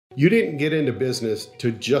You didn't get into business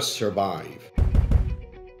to just survive.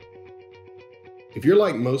 If you're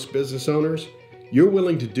like most business owners, you're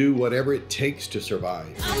willing to do whatever it takes to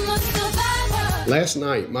survive. Last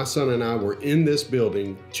night, my son and I were in this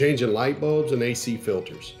building changing light bulbs and AC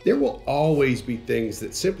filters. There will always be things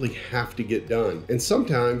that simply have to get done, and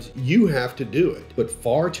sometimes you have to do it. But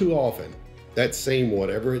far too often, that same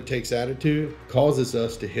whatever it takes attitude causes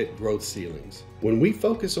us to hit growth ceilings. When we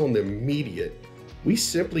focus on the immediate, we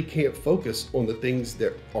simply can't focus on the things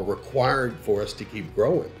that are required for us to keep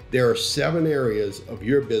growing. There are 7 areas of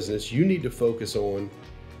your business you need to focus on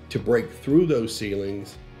to break through those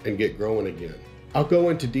ceilings and get growing again. I'll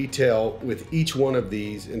go into detail with each one of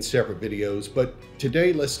these in separate videos, but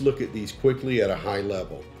today let's look at these quickly at a high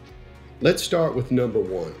level. Let's start with number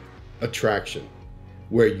 1, attraction,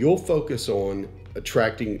 where you'll focus on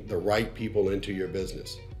attracting the right people into your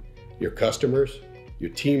business, your customers,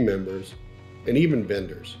 your team members, and even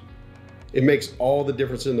vendors. It makes all the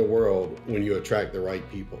difference in the world when you attract the right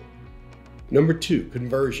people. Number 2,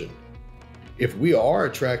 conversion. If we are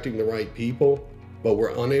attracting the right people, but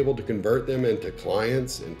we're unable to convert them into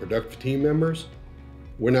clients and productive team members,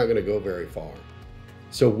 we're not going to go very far.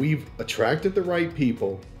 So we've attracted the right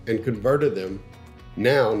people and converted them.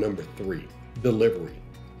 Now, number 3, delivery.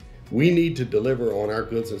 We need to deliver on our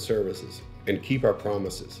goods and services and keep our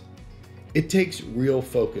promises. It takes real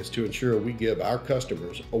focus to ensure we give our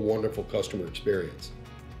customers a wonderful customer experience.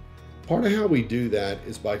 Part of how we do that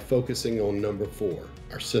is by focusing on number 4,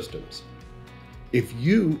 our systems. If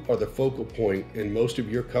you are the focal point in most of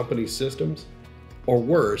your company's systems, or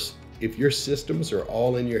worse, if your systems are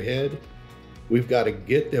all in your head, we've got to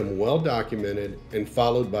get them well documented and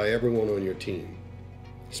followed by everyone on your team.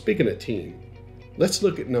 Speaking of team, let's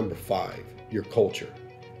look at number 5, your culture.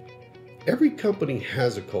 Every company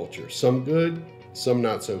has a culture, some good, some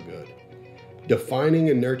not so good.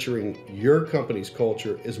 Defining and nurturing your company's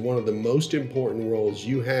culture is one of the most important roles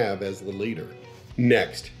you have as the leader.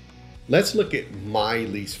 Next, let's look at my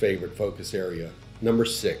least favorite focus area, number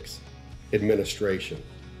 6, administration.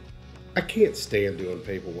 I can't stand doing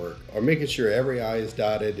paperwork or making sure every I is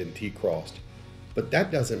dotted and T crossed, but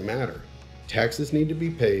that doesn't matter. Taxes need to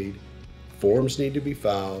be paid, forms need to be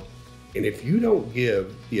filed, and if you don't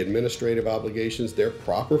give the administrative obligations their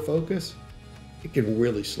proper focus, it can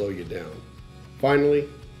really slow you down. Finally,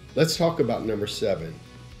 let's talk about number 7,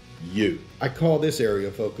 you. I call this area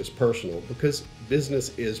of focus personal because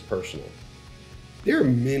business is personal. There are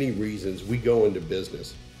many reasons we go into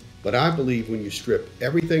business, but I believe when you strip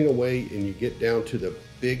everything away and you get down to the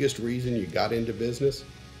biggest reason you got into business,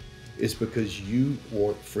 is because you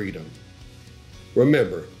want freedom.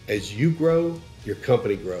 Remember, as you grow, your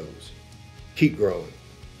company grows. Keep growing.